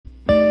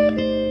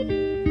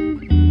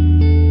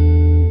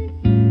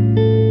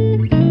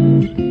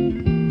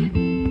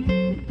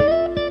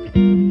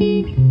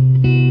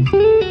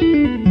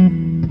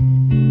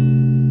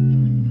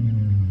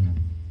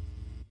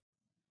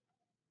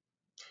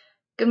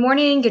Good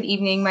morning, good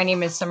evening. My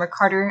name is Summer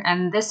Carter,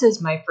 and this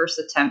is my first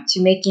attempt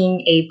to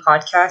making a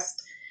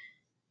podcast.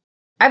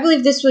 I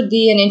believe this would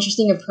be an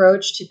interesting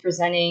approach to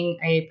presenting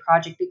a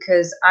project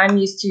because I'm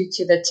used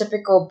to the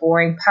typical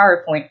boring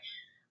PowerPoint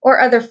or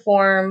other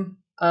form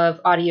of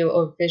audio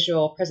or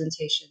visual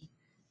presentation.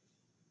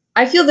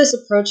 I feel this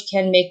approach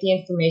can make the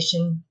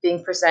information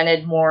being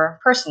presented more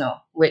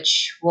personal,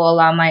 which will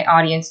allow my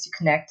audience to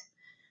connect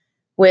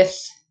with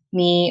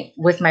me,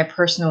 with my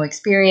personal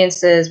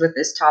experiences with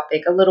this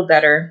topic a little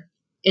better.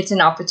 It's an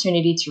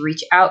opportunity to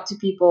reach out to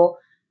people,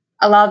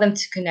 allow them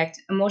to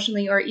connect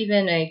emotionally, or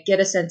even get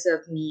a sense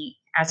of me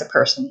as a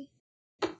person.